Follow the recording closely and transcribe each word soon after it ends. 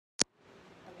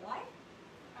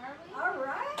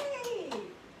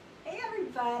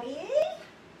everybody.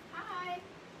 Hi.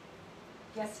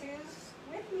 Guess who's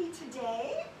with me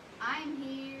today? I'm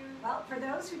here. Well, for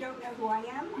those who don't know who I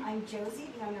am, I'm Josie,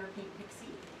 the owner of Paint Pixie.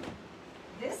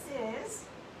 This is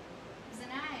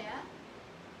Xeniah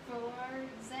for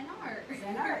XenArt.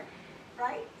 XenArt,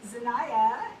 right?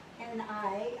 Xeniah and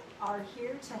I are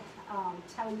here to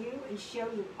tell you and show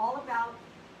you all about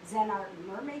XenArt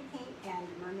Mermaid Paint and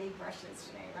Mermaid brushes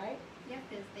today, right? Yeah,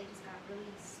 because they just got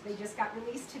released. They just got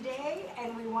released today,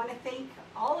 and we want to thank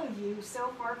all of you so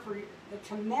far for the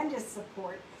tremendous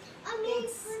support.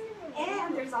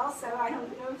 And there's also, I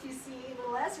don't know if you see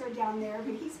little Ezra down there,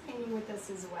 but he's painting with us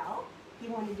as well. He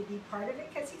wanted to be part of it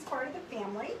because he's part of the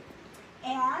family.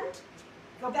 And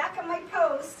go back on my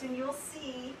post and you'll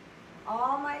see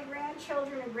all my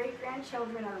grandchildren and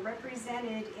great-grandchildren are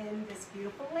represented in this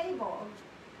beautiful label.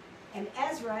 And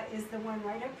Ezra is the one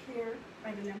right up here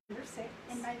by the number 6.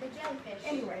 And by the jellyfish.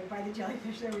 Anyway, by the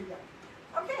jellyfish, there we go.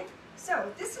 Okay, so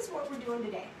this is what we're doing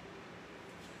today.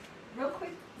 Real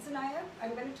quick, Xeniah,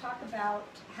 I'm going to talk about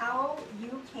how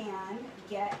you can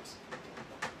get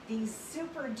these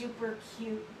super duper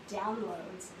cute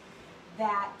downloads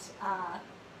that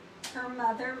her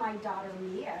mother, my daughter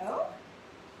Mio,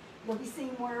 you'll be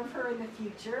seeing more of her in the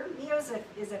future. Mio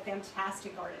is a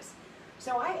fantastic artist.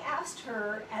 So I asked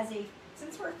her,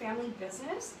 since we're a family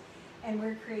business and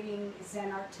we're creating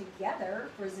XenArt together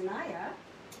for Xeniah,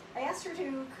 I asked her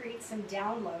to create some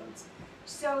downloads.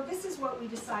 So this is what we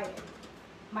decided.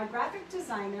 My graphic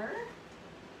designer,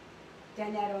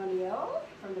 Danette O'Neill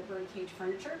from the Birdcage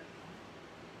Furniture,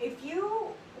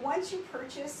 once you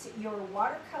purchase your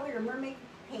watercolor, your mermaid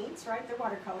paints, right, they're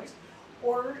watercolors,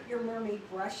 or your mermaid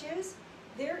brushes,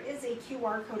 there is a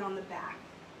QR code on the back.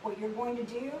 What you're going to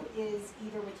do is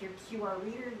either with your QR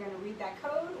reader, you're going to read that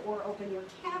code, or open your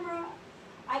camera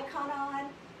icon on,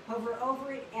 hover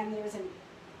over it, and there's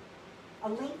a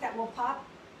link that will pop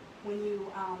when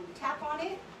you tap on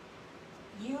it.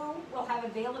 You will have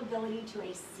availability to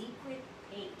a secret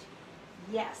paint.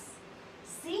 Yes,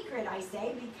 secret I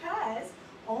say, because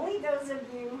only those of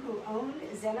you who own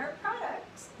XenArt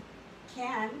products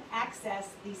can access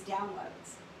these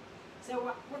downloads.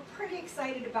 So we're pretty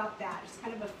excited about that. It's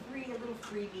kind of a little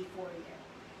freebie for you.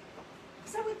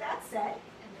 So with that said,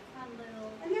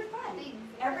 And they're fun things. things.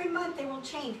 Every month they will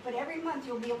change, but every month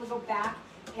you'll be able to go back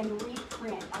and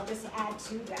reprint. I'll just add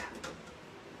to them.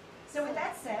 So with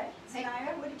that said,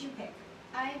 Xeniah, what did you pick?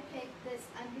 I picked this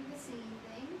under the sea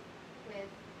thing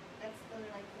that's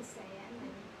like the sand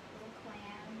and little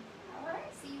clam. All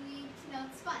right. Seaweed,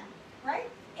 it's fun. Right?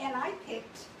 And I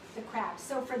picked the crabs.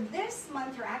 So for this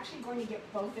month, you're actually going to get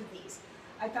both of these.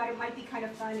 I thought it might be kind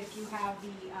of fun if you have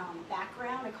the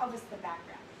background. I call this the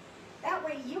background. That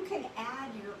way you can add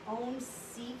your own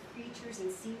sea creatures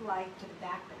and sea life to the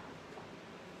background.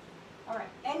 All right,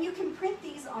 and you can print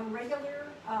these on regular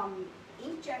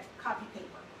inkjet copy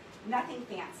paper. Nothing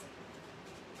fancy.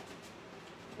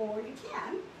 Or you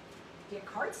can get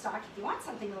cardstock if you want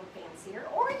something a little fancier,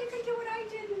 or you can do what I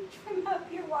did and trim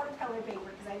up your watercolor paper,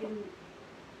 because I didn't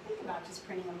think about just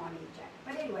printing them on inkjet.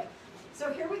 But anyway,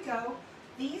 so here we go.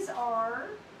 These are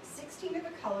 16 of the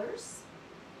colors.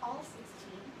 All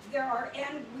 16. There are,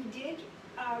 and we did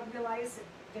realize that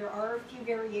there are a few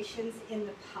variations in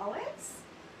the palettes.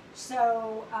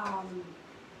 So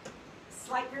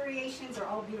slight variations are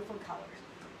all beautiful colors.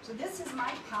 So this is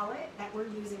my palette that we're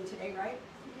using today, right?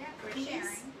 Yeah, we're These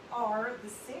sharing. are the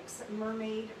 6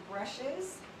 mermaid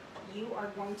brushes you are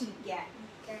going to get.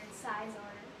 They're in size order.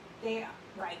 They are,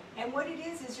 right. And what it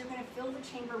is you're going to fill the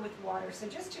chamber with water. So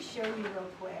just to show you real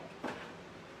quick,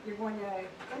 you're going to,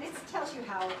 and it tells you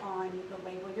how on the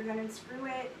label, you're going to screw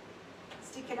it,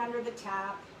 stick it under the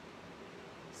tap,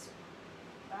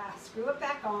 screw it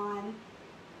back on.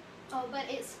 Oh, but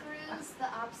it screws the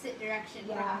opposite direction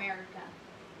from Yeah. America.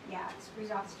 Yeah, it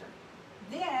screws off stir.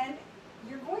 Then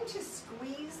you're going to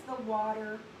squeeze the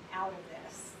water out of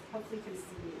this. Hopefully you can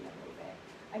see me a little bit.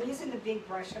 I'm using the big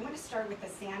brush. I'm going to start with the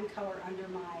sand color under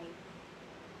my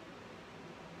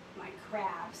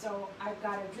crab. So I've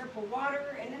got a drip of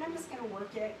water, and then I'm just going to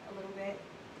work it a little bit.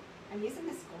 I'm using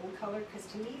this gold color because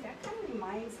to me that kind of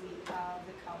reminds me of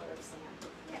the color of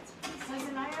sand. Yes. So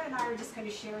Xeniah and I are just going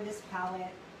to share this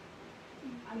palette.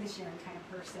 I'm the sharing kind of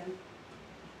person.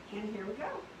 And here we go.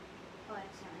 Oh,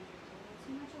 accidentally drank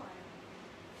too much water.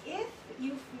 If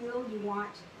you feel you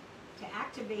want to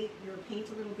activate your paint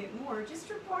a little bit more, just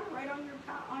drip water right on your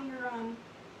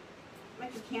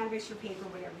like your canvas, your paper,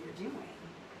 whatever you're doing.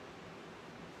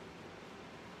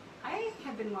 I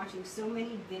have been watching so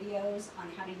many videos on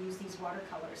how to use these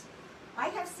watercolors. I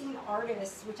have seen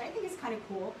artists, which I think is kind of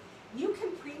cool, you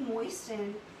can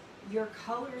pre-moisten your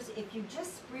colors, if you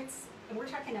just spritz, and we're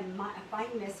talking a fine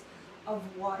mist of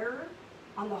water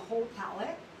on the whole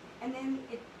palette, and then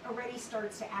it already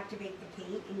starts to activate the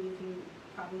paint, and you can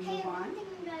probably Hey, move one on. thing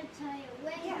I'm gonna tell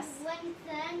you. Yes. When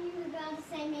then you were about to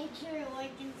say make sure to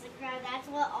like and subscribe. That's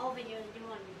what all videos do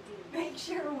on YouTube. Make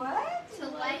sure what? To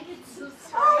like and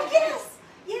subscribe. Oh, yes!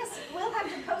 Yes, we'll have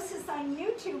to post this on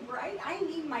YouTube, right? I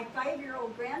need my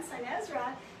 5-year-old grandson,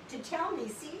 Ezra, to tell me,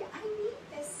 see, I need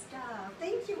this stuff.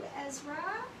 Thank you, Ezra.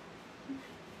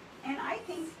 And I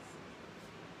think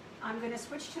I'm going to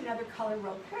switch to another color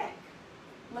real quick.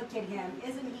 Look at him.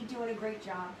 Isn't he doing a great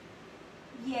job?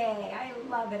 Yay, I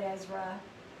love it, Ezra.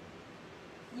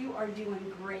 You are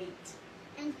doing great.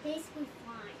 And basically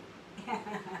fine.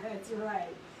 That's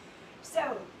right.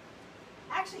 So,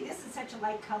 actually, this is such a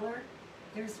light color.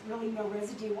 There's really no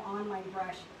residue on my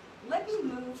brush. Let me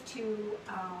move to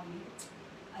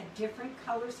a different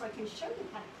color so I can show you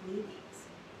how to clean these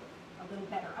a little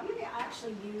better. I'm going to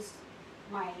actually use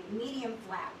my medium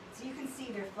flat. So you can see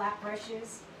they're flat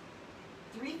brushes,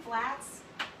 3 flats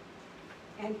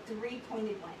and 3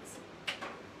 pointed ones.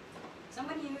 So I'm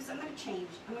going to change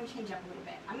up a little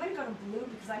bit. I'm going to go to blue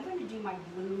because I'm going to do my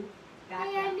blue Hey, I'm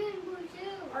background. doing blue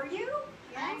too. Are you?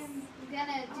 I'm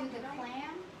gonna do Oh, the did I?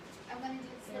 clam. I'm gonna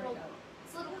do this There we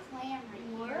little, go. clam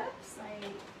right here. Whoops, I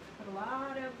put a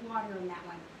lot of water in that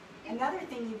one. Another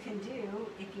thing you can do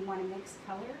if you want to mix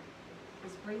color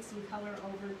is bring some color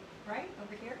over, right,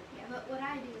 over here. Yeah, but what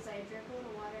I do is I drip a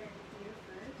little water in here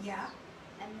first. Yeah.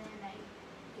 And then I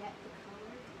get the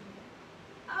color here.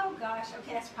 Oh gosh,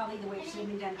 okay, that's probably the way it should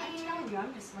have been done. I'm telling you,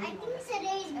 I'm just I learning all think this.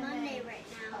 today's And Monday then- right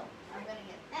now. I'm gonna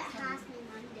get That some has to be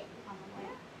Monday. on the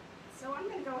white. So I'm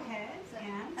going to go ahead So,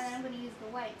 and, and I'm gonna use the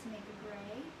white to make a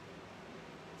gray,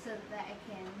 so that I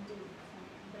can do the clam.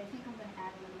 But I think I'm gonna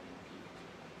add a little bit of pink.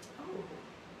 oh,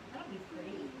 that'll be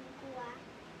pretty. Black.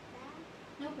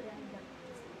 No, but I'm gonna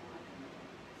just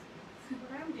So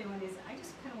what I'm doing is I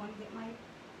just kind of want to get my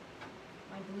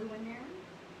blue in there.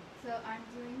 So I'm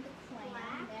doing the clam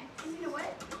Black. next. And you know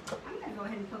what? I'm going to go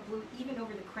ahead and put blue even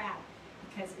over the crab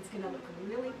because it's going to look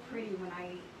really pretty when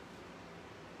I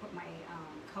put my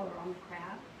color on the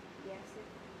crab. Yes.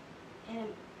 And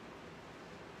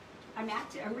I'm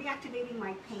reactivating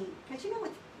my paint because you know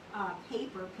with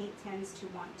paper, paint tends to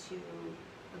want to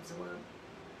absorb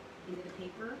into the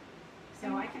paper.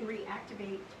 So I can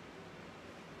reactivate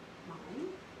mine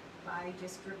by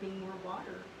just dripping more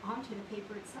water onto the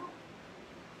paper itself.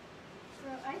 So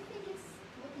I think it's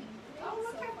looking great Oh,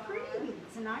 look so how far. pretty,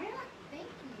 Xeniah. Thank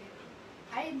you.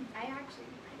 I actually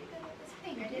did pretty good with this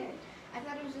paint. You I did. did. I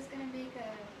thought it was just gonna make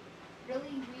a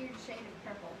really weird shade of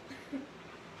purple.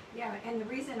 Yeah, and the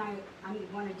reason I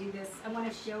want to do this, I want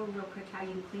to show real quick how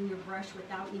you can clean your brush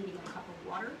without needing a cup of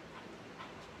water.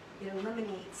 It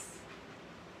eliminates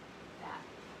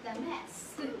that. The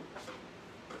mess.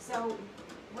 So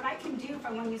what I can do if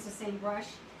I want to use the same brush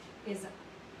is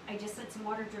I just let some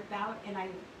water drip out and I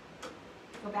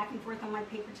go back and forth on my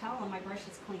paper towel and my brush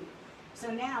is clean. So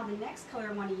now the next color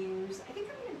I want to use, I think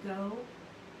I'm going to go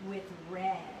with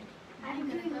red. I'm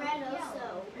gonna doing go red yellow.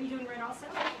 also. Are you doing red also?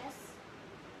 Yes.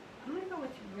 I'm going to go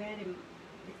with red, and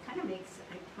it kind of makes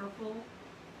a purple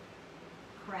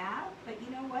crab, but you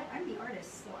know what? I'm the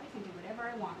artist, so I can do whatever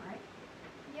I want, right?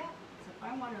 Yeah. So if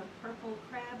I want a purple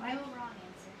crab, No wrong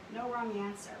answer. no wrong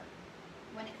answer.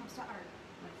 When it comes to art.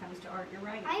 When it comes to art, you're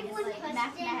right. I have It's one like question.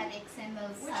 mathematics and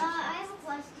those I have subjects. a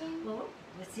question. Well,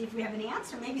 let's see if we have an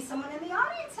answer. Maybe someone in the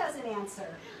audience has an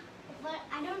answer. But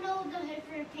I don't know the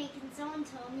history of paint. Can someone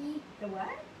tell me? The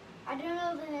what? I don't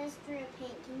know the history of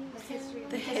paint. Can you The tell history me? of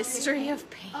The paint. history of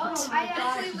paint. Oh I my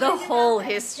actually gosh. The learned whole about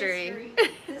that history.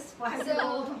 This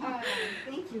 5-year-old. So,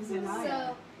 Thank you, Xeniah.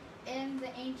 So, in the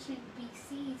ancient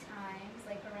BC times,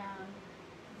 like around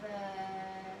the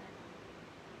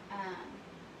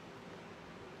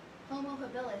Homo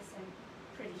habilis, I'm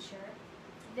pretty sure,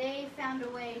 they found a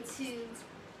way to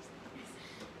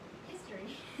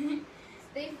history.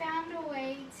 They found a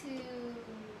way to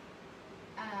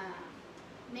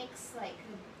mix like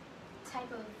a type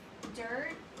of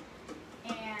dirt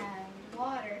and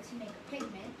water to make a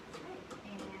pigment,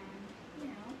 and you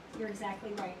know. You're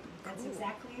exactly right. That's Cool.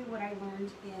 exactly what I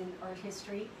learned in art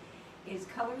history, is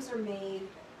colors are made,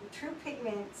 true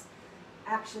pigments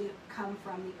actually come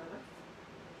from the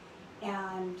earth.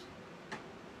 And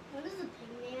What is a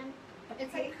pigman? a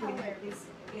It's a pigment color.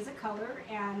 is a color,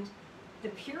 and the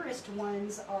purest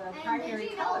ones are And primary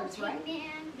did you know colors, right?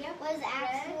 pigman Yep. was Red,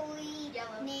 actually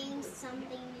yellow, named blue.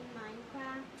 something in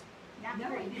Minecraft? Not No, I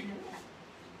green. didn't know that.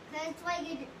 Cause it's like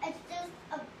it's just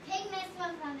a pig mixed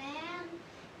with a man,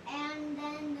 and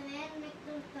then the man mixed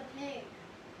with the pig.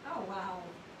 Oh, wow.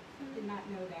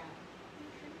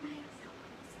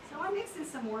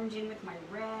 some orange in with my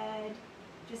red,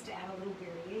 just to add a little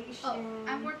variation. Oh,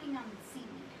 I'm working on the seaweed.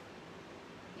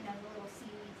 You know, the little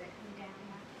seaweeds that come down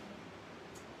that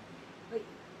way.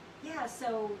 But yeah,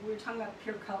 so we were talking about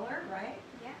pure color, right?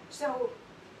 Yeah. So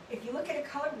if you look at a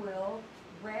color wheel,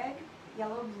 red,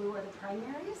 yellow, blue are the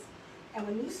primaries. And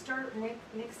when you start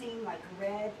mixing like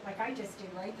red, like I just did,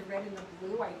 right? The red and the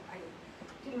blue, I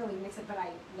didn't really mix it, but I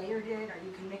layered it, or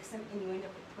you can mix them and you end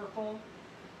up with purple.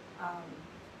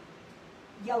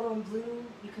 Yellow and blue,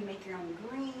 you can make your own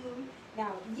green.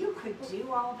 Now, you could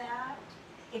do all that,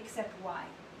 except why?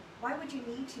 Why would you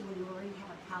need to when you already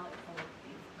have a palette full of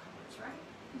beautiful colors,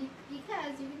 right?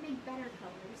 Because you can make better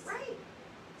colors. Right.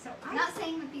 So I'm not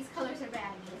saying that these colors are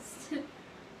bad, just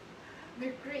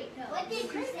they're great colors. What did you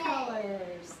great say?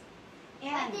 colors.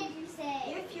 What And did you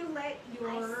say? if you let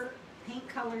your paint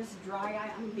colors dry,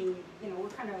 I'm being,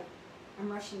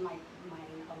 I'm rushing my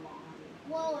mine along.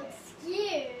 Well,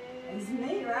 excuse It's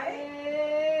me, right?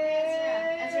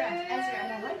 Ezra.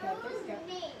 I like that. There's go.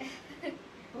 me.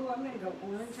 Oh, I'm going to go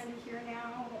orange under here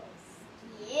now.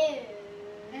 Excuse.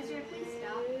 Ezra, please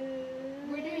stop.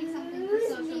 We're doing something for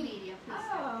social media. Please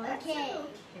stop. Oh, that's Okay.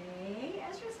 okay.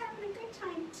 Ezra's having a good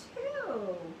time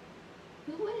too.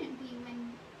 Who wouldn't be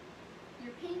when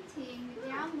you're painting the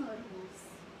downloadables?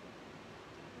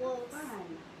 Well,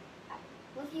 Fun.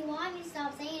 well, if you want me to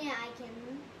stop saying it, I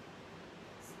can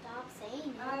stop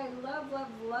saying it. I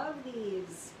love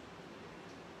these.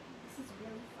 This is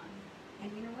really fun.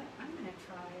 And you know what? I'm going to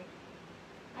try.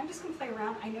 I'm just going to play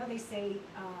around. I know they say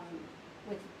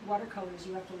with watercolors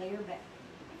you have to layer, but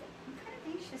I'm kind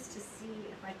of anxious to see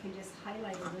if I can just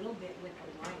highlight a little bit with the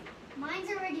white. Mine's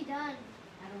already done.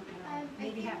 I don't know. I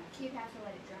Maybe think you'd have to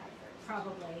let it dry first.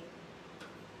 probably.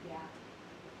 Yeah.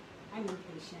 I'm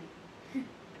impatient.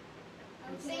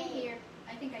 Same here.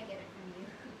 I think I get it from you.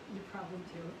 You probably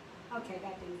do. Okay,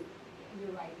 that didn't.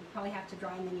 You're right. You probably have to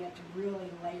dry, and then you have to really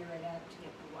layer it up to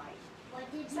get the white. What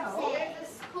did you No. So say? there's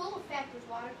this cool effect with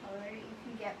watercolor you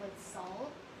can get with salt,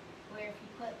 where if you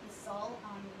put the salt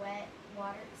on wet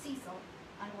water, sea salt,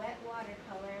 on wet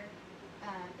watercolor,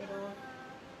 it'll,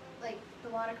 like, the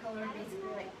watercolor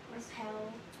basically, like,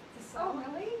 repel the salt. Oh,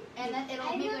 really? And then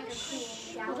it'll make, like, a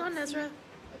cool galaxy. Hold on, Ezra.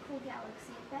 A cool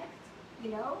galaxy effect.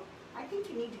 You know, I think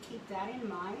you need to keep that in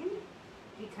mind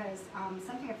because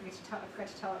something I forgot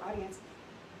to tell our audience.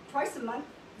 Twice a month,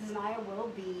 Xeniah will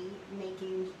be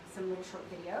making some little short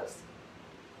videos,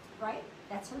 right?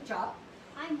 That's her job.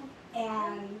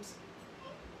 And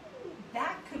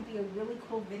that could be a really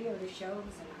cool video to show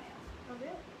Xeniah, Oh,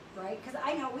 really? right? Because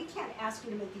I know we can't ask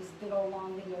you to make these big old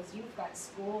long videos. You've got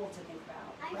school to think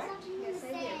about, I have correct? something Yes, to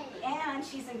I say. do. And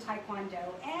she's in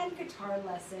Taekwondo and guitar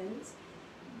lessons.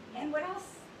 And what else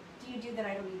do you do that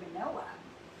I don't even know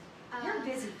of? You're a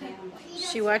busy family.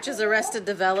 She watches Arrested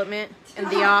Development in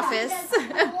The Office.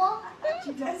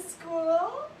 She does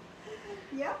school.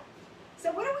 Yep.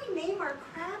 So what do we name our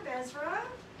crab, Ezra?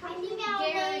 I think I'll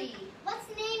Gary. name, let's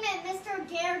name it Mr.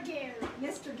 Gare.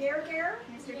 Mr. Gare?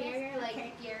 Mr. Gary, like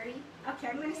Okay. Gary. Okay,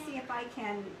 I'm going to see if I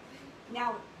can.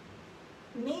 Now,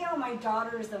 Mio, my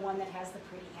daughter, is the one that has the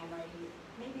pretty handwriting.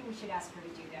 Maybe we should ask her to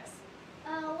do this.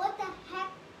 What the heck?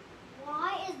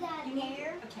 Why is that You need-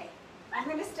 there? Okay, I'm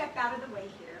going to step out of the way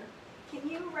here. Can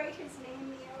you write his name,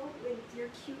 Mio, with your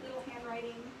cute little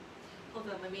handwriting? Hold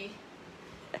on, let me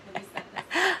set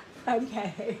this.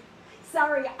 Okay.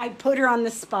 Sorry, I put her on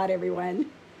the spot, everyone.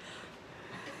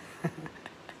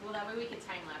 Well, that way we can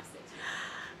time lapse it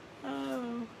too.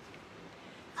 Oh.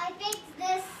 I fixed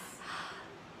this.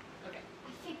 Okay.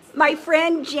 I fixed My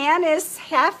friend Janice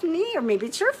Hafney, or maybe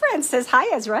it's your friend, says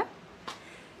hi, Ezra.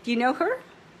 Do you know her?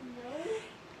 No.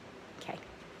 Okay.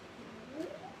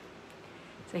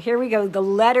 So here we go. The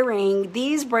lettering.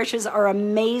 These brushes are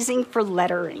amazing for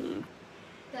lettering.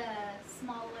 The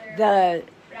smaller, The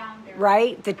rounder.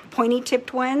 right, the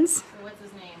pointy-tipped ones. So what's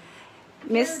his name?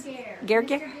 Miss Gare.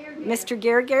 Mr.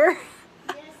 Gare.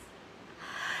 Yes.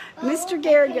 Mr.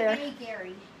 Gare. Hey,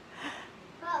 Gary.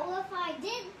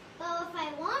 But if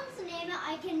I want to name it,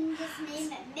 I can just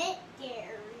name it Mitt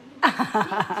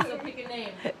Gary. So pick a name.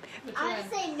 Which I'll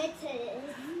one? say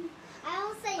Mittens.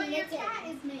 I'll say But your Mittens. cat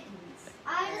is Mittens.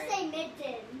 I'll just say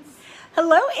Mittens.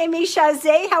 Hello, Amy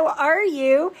Chazé. How are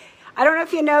you? I don't know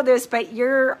if you know this, but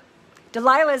your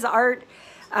Delilah's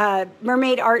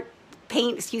mermaid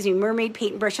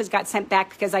paint and brushes got sent back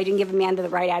because I didn't give Amanda the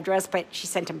right address, but she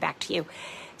sent them back to you.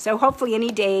 So hopefully any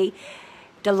day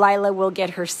Delilah will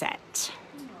get her set.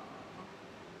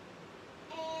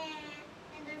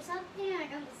 And there's something I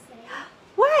gotta say.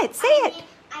 What? Say it.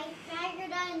 I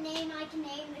figured out a name I can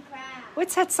name the crab.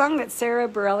 What's that song that Sarah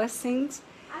Bareilles sings?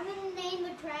 I'm gonna name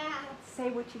the crab. say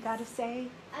what you got to say?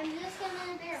 I'm just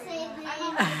gonna say the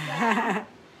name.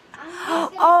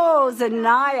 Oh,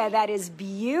 Xeniah, that is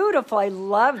beautiful. I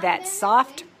love that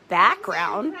soft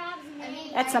background.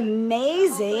 That's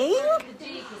amazing. The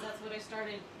G, because that's what I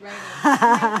started writing.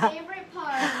 My favorite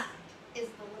part is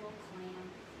the little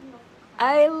clam.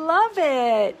 I love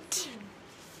it.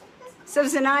 So,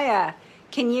 Xeniah,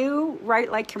 can you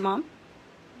write like your mom?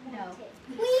 No.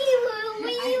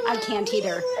 I can't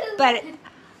either, but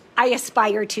I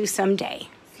aspire to someday.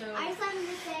 So, I something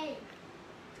to say.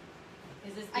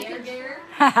 is this I Dare can- Dare?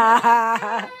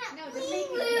 No, just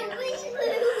make me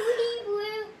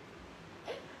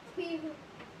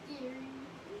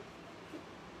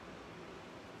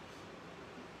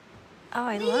Oh,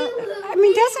 I love it. I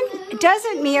mean,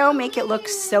 doesn't Mio make it look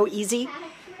so easy?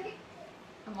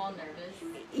 I'm all nervous.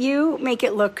 You make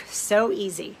it look so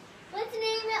easy. Let's name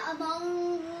it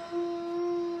Among.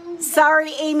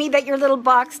 Sorry, Amy, that your little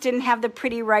box didn't have the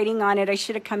pretty writing on it. I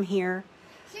should have come here.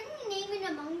 Should we name it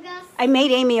Among Us? I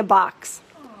made Amy a box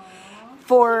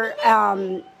for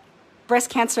Breast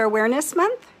Cancer Awareness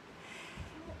Month.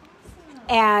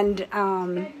 And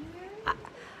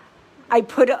I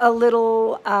put a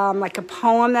little, like a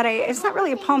poem it's not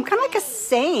really a poem, kind of like a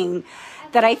saying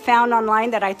that I found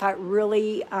online that I thought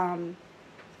really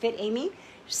fit Amy.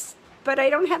 But I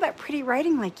don't have that pretty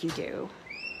writing like you do.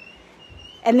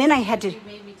 And then I had to, You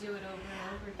made me do it over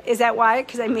and over again. is that why?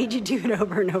 Because I made you do it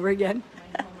over and over again.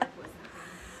 My homework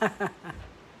wasn't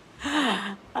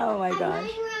finished. Oh my I'm gosh.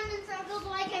 running around in circles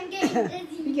like I'm getting You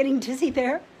dizzy. getting dizzy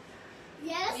there?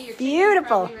 Yes. Hey, your chicken's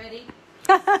Beautiful. probably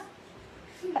ready.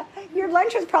 Your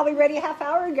lunch was probably ready a half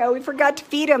hour ago. We forgot to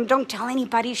feed them. Don't tell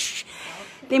anybody. Shh.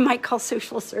 They might call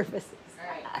social services. All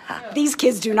right. So, These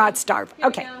kids do not starve. here we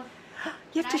Okay. go. All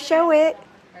You have to show it.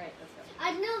 right, let's go.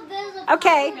 I know there's a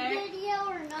Okay. public video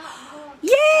or not.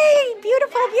 Yay!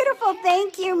 Beautiful, beautiful.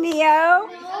 Thank you, Mio. No.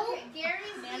 Okay,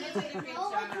 Gary's Nana's the, did a great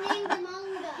No, job. it's named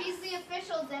Among Us. he's the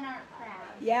official XenArt crab.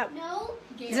 Yep. No.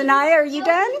 Xeniah, are you No,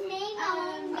 done? It's named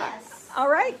Among Us. All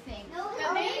right. I think. No,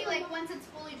 But maybe like once it's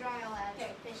fully dry, I'll add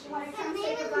official. His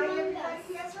name is Among Us.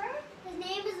 His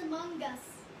name is Among Us.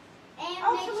 And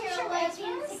Oh, make can we sure show to like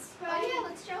and Ezra's? subscribe. Oh yeah,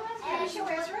 let's show And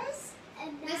Ezra. Ezra's?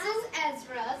 And now, This is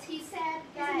Ezra's. He said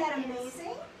Isn't that it's-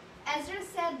 amazing? Ezra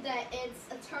said that it's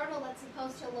a turtle that's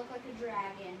supposed to look like a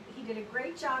dragon. He did a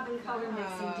great job in color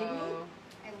mixing, didn't he?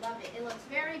 I love it. It looks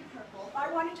very purple.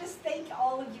 I want to just thank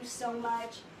all of you so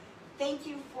much. Thank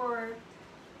you for,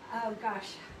 oh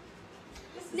gosh.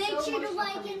 This is make so sure to emotional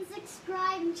like for me. and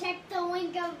subscribe and check the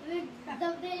link of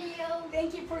the video.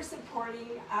 Thank you for supporting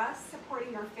us,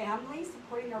 supporting our family,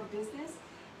 supporting our business.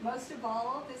 Most of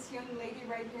all, this young lady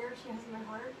right here, she has my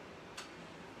heart.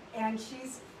 And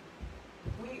she's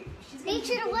gonna Make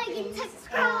do sure to big like and things,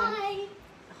 subscribe.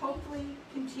 hopefully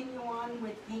continue on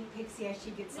with Paint Pixie as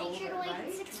she gets Make older, sure to like and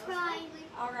right? subscribe.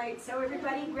 All right, so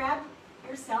everybody grab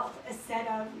yourself a set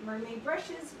of mermaid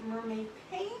brushes, mermaid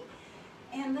paint,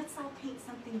 and let's all paint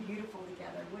something beautiful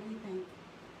together. What do you think?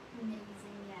 Amazing,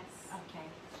 yes. Okay.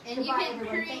 And Goodbye, you can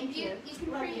everyone. create Thank you. you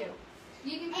can Love create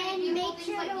you. you can And create beautiful make things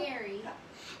sure like to- Gary.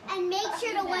 And make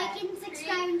sure to Do like that. and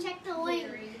subscribe and check the link.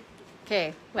 Gary.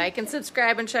 Okay, like and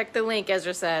subscribe and check the link,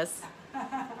 Ezra says.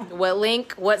 What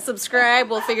link, what subscribe,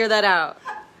 we'll figure that out.